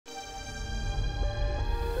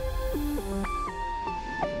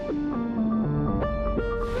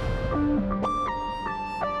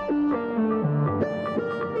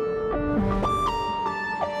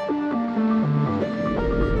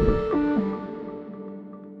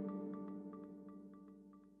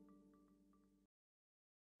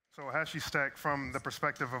So HashiStack from the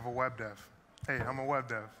perspective of a web dev. Hey, I'm a web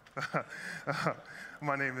dev.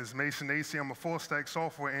 My name is Mason Acie. I'm a full-stack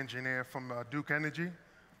software engineer from Duke Energy,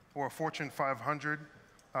 or a Fortune 500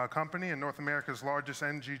 company and North America's largest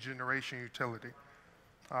energy generation utility.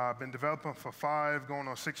 I've been developing for 5, going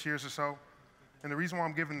on 6 years or so. And the reason why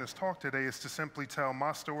I'm giving this talk today is to simply tell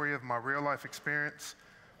my story of my real-life experience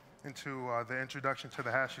into the introduction to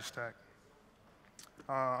the HashiStack.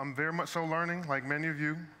 I'm very much so learning, like many of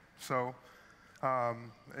you. So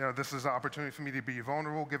this is an opportunity for me to be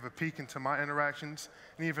vulnerable, give a peek into my interactions,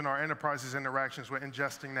 and even our enterprise's interactions with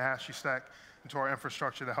ingesting the HashiStack into our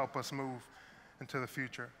infrastructure to help us move into the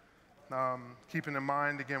future. Keeping in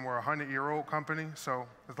mind, again, we're a 100-year-old company, so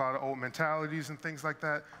there's a lot of old mentalities and things like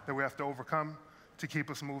that that we have to overcome to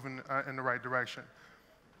keep us moving in the right direction.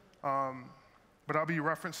 But I'll be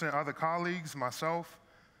referencing other colleagues, myself,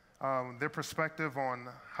 their perspective on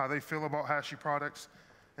how they feel about Hashi products,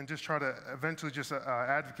 and just try to eventually just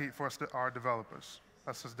advocate for us, our developers.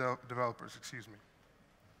 Us as developers, excuse me.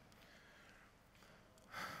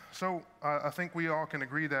 So I think we all can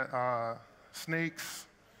agree that snakes,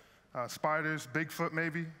 spiders, Bigfoot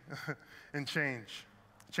maybe, and change.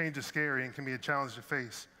 Change is scary and can be a challenge to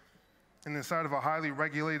face. And inside of a highly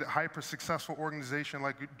regulated, hyper-successful organization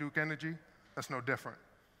like Duke Energy, that's no different.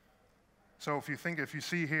 So if you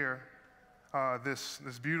see here, this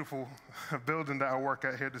beautiful building that I work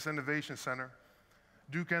at here, this innovation center,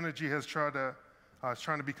 Duke Energy is trying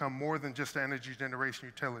to become more than just an energy generation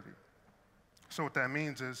utility. So what that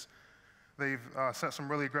means is they've set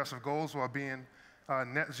some really aggressive goals while being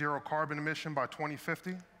net zero carbon emission by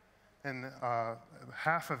 2050, and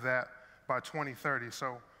half of that by 2030.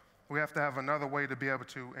 So we have to have another way to be able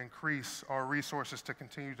to increase our resources to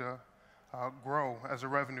continue to grow as a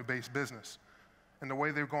revenue-based business. And the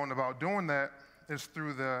way they're going about doing that is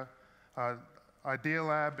through the Idea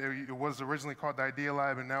Lab. It was originally called the Idea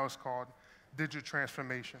Lab, and now it's called Digital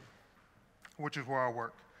Transformation, which is where I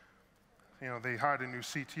work. You know, they hired a new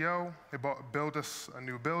CTO, they built us a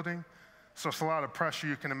new building, so it's a lot of pressure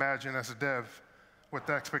you can imagine as a dev with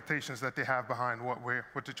the expectations that they have behind what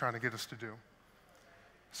they're trying to get us to do.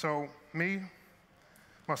 So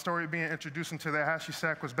my story being introduced into the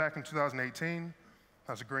HashiStack was back in 2018.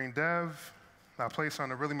 I was a green dev. I placed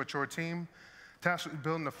on a really mature team, tasked with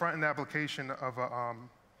building the front-end application of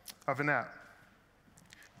an app.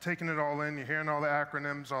 Taking it all in, you're hearing all the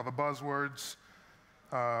acronyms, all the buzzwords,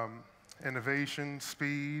 innovation,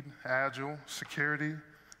 speed, agile, security.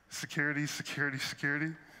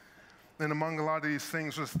 And among a lot of these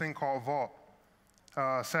things was a thing called Vault.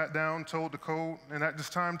 Sat down, told the code, and at this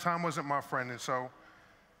time wasn't my friend, and so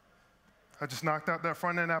I just knocked out that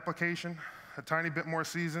front-end application, a tiny bit more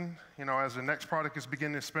seasoned, as the next product is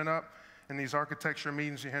beginning to spin up. In these architecture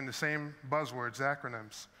meetings, you're hearing the same buzzwords,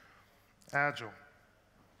 acronyms: agile,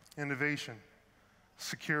 innovation,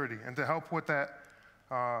 security. And to help with that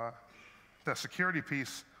security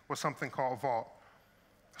piece was something called Vault.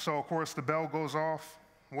 So of course the bell goes off.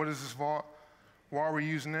 What is this Vault? Why are we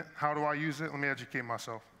using it? How do I use it? Let me educate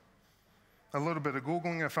myself. A little bit of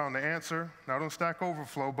Googling, I found the answer, not on Stack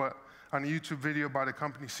Overflow, but on a YouTube video by the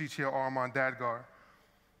company CTO Armand Dadgar,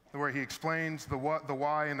 where he explains the what, the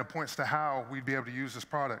why, and the points to how we'd be able to use this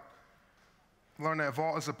product. Learn that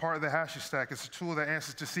Vault is a part of the HashiStack. It's a tool that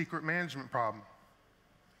answers the secret management problem.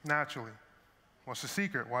 Naturally. What's the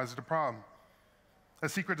secret? Why is it a problem? A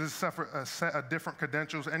secret is a set of different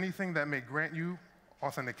credentials, anything that may grant you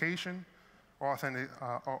authentication or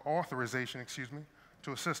authorization,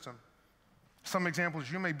 to a system. Some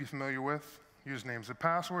examples you may be familiar with: usernames and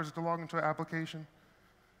passwords to log into an application,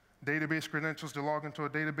 database credentials to log into a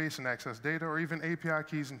database and access data, or even API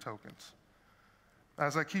keys and tokens.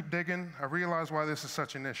 As I keep digging, I realize why this is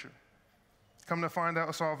such an issue. Come to find out,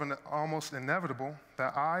 it's almost inevitable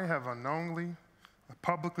that I have unknowingly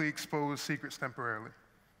publicly exposed secrets temporarily.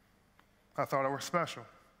 I thought I was special.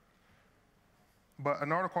 But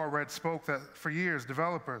an article I read spoke that for years,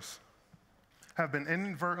 developers have been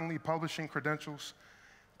inadvertently publishing credentials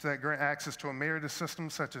that grant access to a myriad of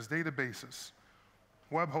systems such as databases,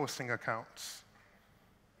 web hosting accounts,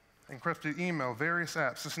 encrypted email, various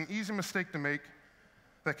apps. It's an easy mistake to make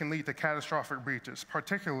that can lead to catastrophic breaches,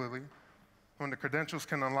 particularly when the credentials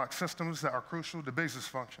can unlock systems that are crucial to business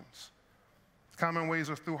functions. Common ways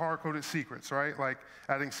are through hard-coded secrets, right? Like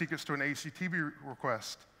adding secrets to an HTTP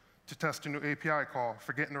request to test a new API call,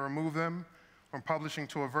 forgetting to remove them, or publishing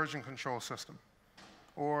to a version control system,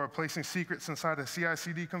 or placing secrets inside of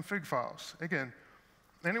CI/CD config files. Again,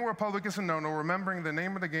 anywhere public is a no-no. Remembering the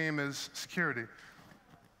name of the game is security,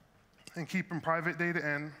 and keeping private data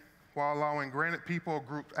in while allowing granted people or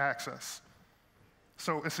group access.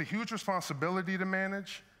 So it's a huge responsibility to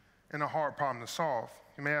manage and a hard problem to solve.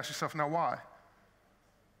 You may ask yourself, now why?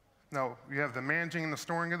 Now, you have the managing and the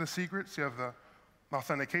storing of the secrets. You have the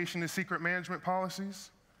authentication and secret management policies.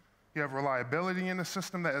 You have reliability in the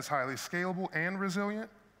system that is highly scalable and resilient.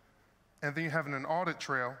 And then you have an audit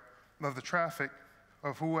trail of the traffic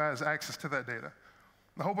of who has access to that data.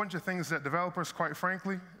 A whole bunch of things that developers, quite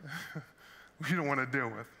frankly, we don't want to deal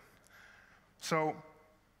with. So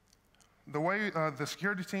the way the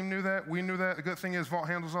security team knew that, we knew that, the good thing is Vault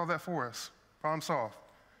handles all that for us. Problem solved.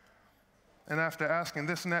 And after asking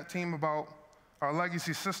this and that team about our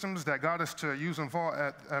legacy systems that got us to using Vault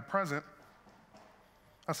at present,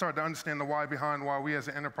 I started to understand the why behind why we as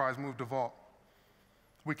an enterprise moved to Vault.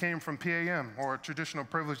 We came from PAM, or traditional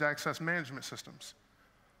privileged access management systems,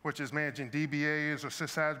 which is managing DBAs or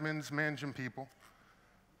sysadmins, managing people.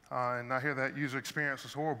 And I hear that user experience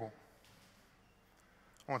was horrible.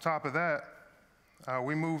 On top of that,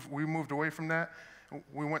 we moved away from that.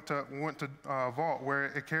 We went to Vault, where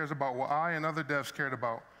it cares about what I and other devs cared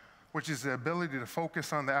about, which is the ability to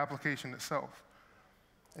focus on the application itself.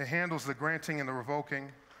 It handles the granting and the revoking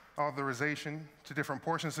authorization to different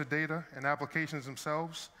portions of data and applications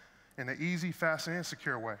themselves in an easy, fast, and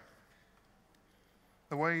secure way.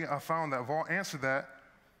 The way I found that Vault answered that,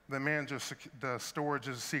 the manages the storage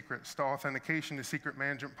as secrets, the authentication to secret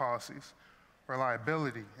management policies,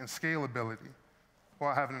 reliability and scalability,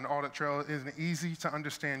 while having an audit trail is an easy to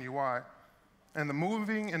understand UI. And the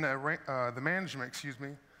moving and the management,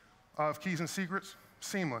 of keys and secrets,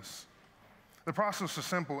 seamless. The process was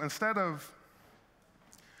simple. Instead of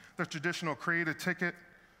the traditional create a ticket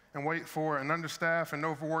and wait for an understaffed and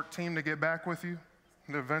overworked team to get back with you,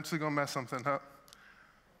 they're eventually gonna mess something up.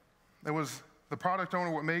 It was the product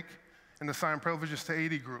owner would make and assign privileges to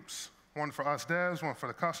 80 groups. One for us devs, one for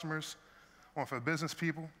the customers, one for the business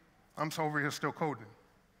people. I'm over here still coding.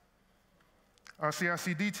 Our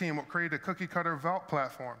CI/CD team would create a cookie-cutter Vault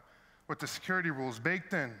platform with the security rules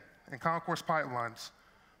baked in and concourse pipelines,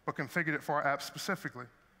 but configured it for our app specifically.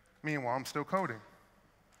 Meanwhile, I'm still coding.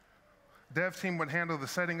 Dev team would handle the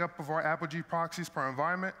setting up of our Apogee proxies per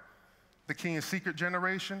environment, the key and secret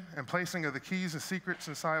generation, and placing of the keys and secrets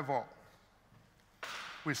inside Vault.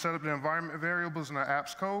 We set up the environment variables in our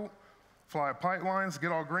app's code, fly pipelines,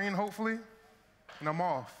 get all green, hopefully, and I'm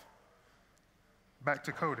off. Back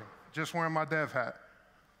to coding, just wearing my dev hat.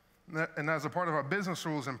 And as a part of our business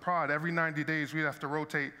rules and pride, every 90 days we'd have to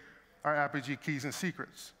rotate our Apogee keys and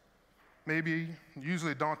secrets. Maybe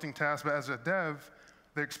usually a daunting task, but as a dev,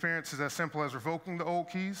 the experience is as simple as revoking the old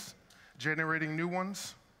keys, generating new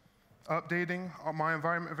ones, updating my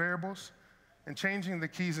environment variables, and changing the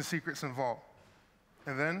keys and secrets in Vault.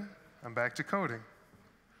 And then I'm back to coding.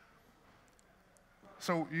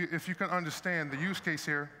 So if you can understand the use case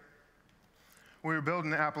here, we were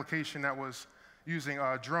building an application that was using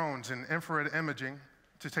drones and infrared imaging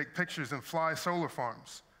to take pictures and fly solar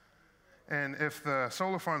farms. And if the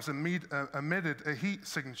solar farms emitted a heat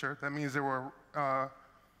signature, that means they weren't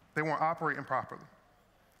operating properly.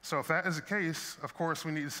 So if that is the case, of course,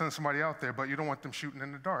 we need to send somebody out there, but you don't want them shooting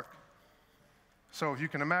in the dark. So if you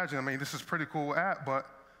can imagine, I mean, this is a pretty cool app, but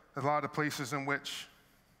there's a lot of places in which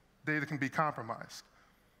data can be compromised.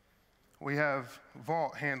 We have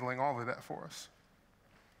Vault handling all of that for us.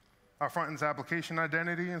 Our front-end's application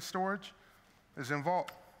identity and storage is in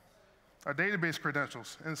Vault. Our database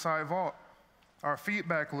credentials inside Vault. Our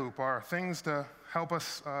feedback loop, our things to help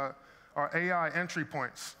us, our AI entry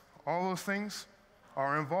points, all those things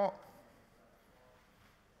are in Vault.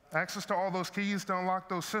 Access to all those keys to unlock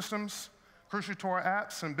those systems, crucial to our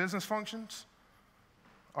apps and business functions,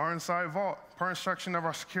 are inside Vault, per instruction of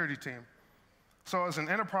our security team. So as an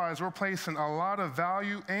enterprise, we're placing a lot of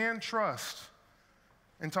value and trust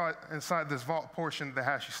inside this Vault portion of the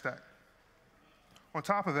HashiStack. On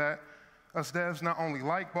top of that, us devs not only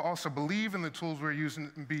like, but also believe in the tools we're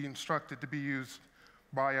using and be instructed to be used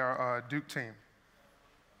by our Duke team.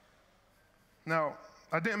 Now,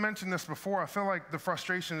 I didn't mention this before. I feel like the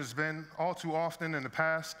frustration has been all too often in the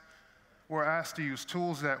past, we're asked to use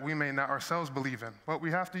tools that we may not ourselves believe in, but we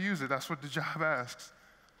have to use it. That's what the job asks.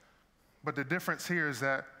 But the difference here is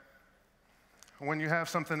that when you have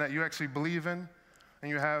something that you actually believe in,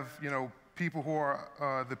 and you have, people who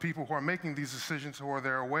are the people who are making these decisions, who are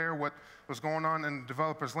there aware what's going on in the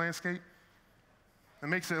developer's landscape, it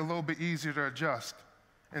makes it a little bit easier to adjust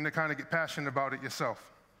and to kind of get passionate about it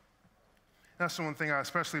yourself. That's the one thing I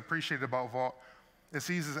especially appreciate about Vault.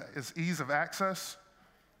 It's ease of access.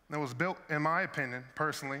 It was built, in my opinion,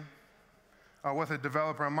 personally, with a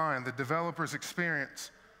developer in mind, the developer's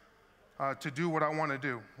experience to do what I want to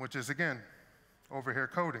do, which is, again, over here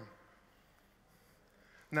coding.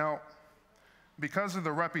 Now, because of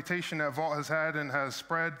the reputation that Vault has had and has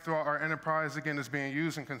spread throughout our enterprise, again, is being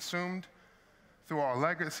used and consumed through our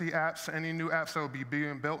legacy apps, any new apps that will be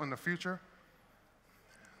being built in the future,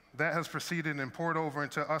 that has proceeded and poured over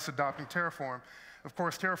into us adopting Terraform. Of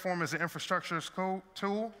course, Terraform is an infrastructure as code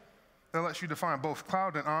tool that lets you define both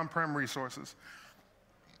cloud and on-prem resources.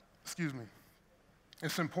 Excuse me.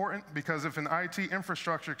 It's important because if an IT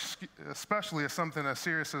infrastructure, especially as something as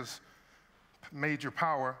serious as major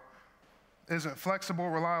power, isn't flexible,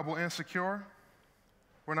 reliable, and secure,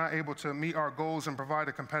 we're not able to meet our goals and provide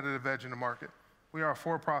a competitive edge in the market. We are a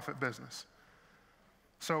for-profit business.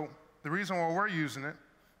 So the reason why we're using it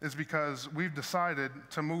is because we've decided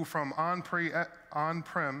to move from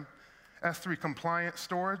on-prem S3 compliant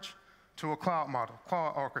storage to a cloud model,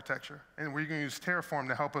 cloud architecture. And we're going to use Terraform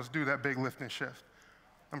to help us do that big lift and shift.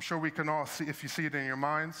 I'm sure we can all see, if you see it in your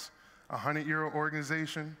minds, a 100-year-old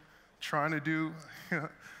organization trying to do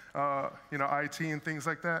IT and things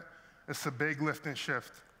like that. It's a big lift and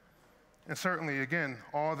shift. And certainly, again,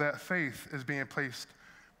 all that faith is being placed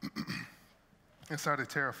inside of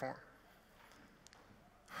Terraform.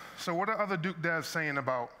 So what are other Duke devs saying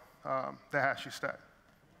about the HashiStack?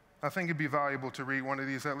 I think it'd be valuable to read one of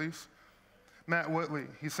these at least. Matt Whitley,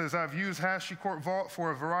 he says, I've used HashiCorp Vault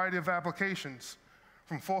for a variety of applications,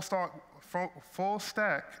 from full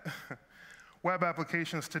stack web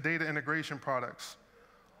applications to data integration products.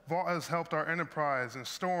 Vault has helped our enterprise in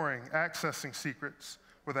storing, accessing secrets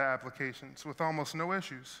with our applications with almost no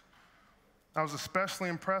issues. I was especially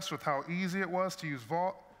impressed with how easy it was to use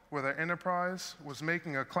Vault, where the enterprise was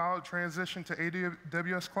making a cloud transition to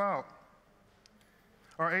AWS Cloud.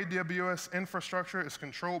 Our AWS infrastructure is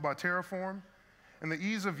controlled by Terraform, and the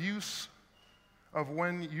ease of use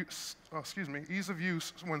when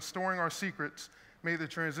storing our secrets made the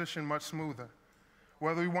transition much smoother.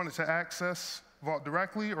 Whether we wanted to access Vault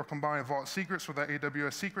directly or combine Vault secrets with our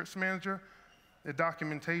AWS Secrets Manager, the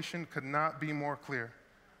documentation could not be more clear.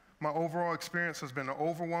 My overall experience has been an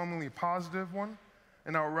overwhelmingly positive one,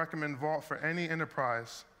 and I would recommend Vault for any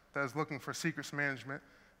enterprise that is looking for secrets management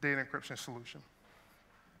data encryption solution.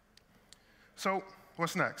 So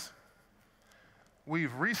what's next?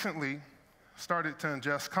 We've recently started to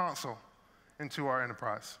ingest Consul into our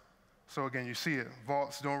enterprise. So again, you see it.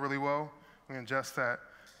 Vault's doing really well. We ingest that.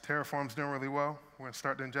 Terraform's doing really well. We're going to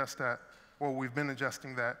start to ingest that. Well, we've been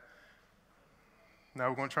ingesting that. Now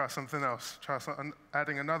we're going to try something else,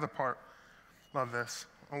 adding another part of this.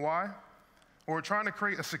 And why? Well, we're trying to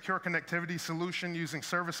create a secure connectivity solution using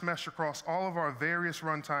service mesh across all of our various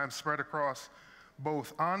runtimes spread across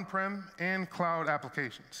both on-prem and cloud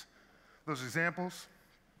applications. Those examples,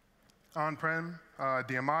 on-prem,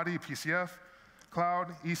 Diamati, PCF,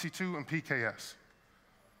 cloud, EC2, and PKS.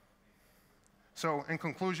 So in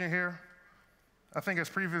conclusion here, I think as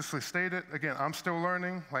previously stated, again, I'm still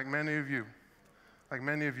learning like many of you.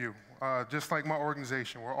 Just like my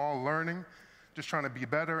organization, we're all learning, just trying to be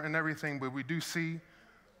better and everything, but we do see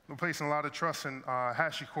we're placing a lot of trust in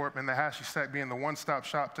HashiCorp and the HashiStack being the one-stop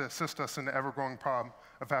shop to assist us in the ever-growing problem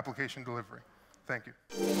of application delivery. Thank you.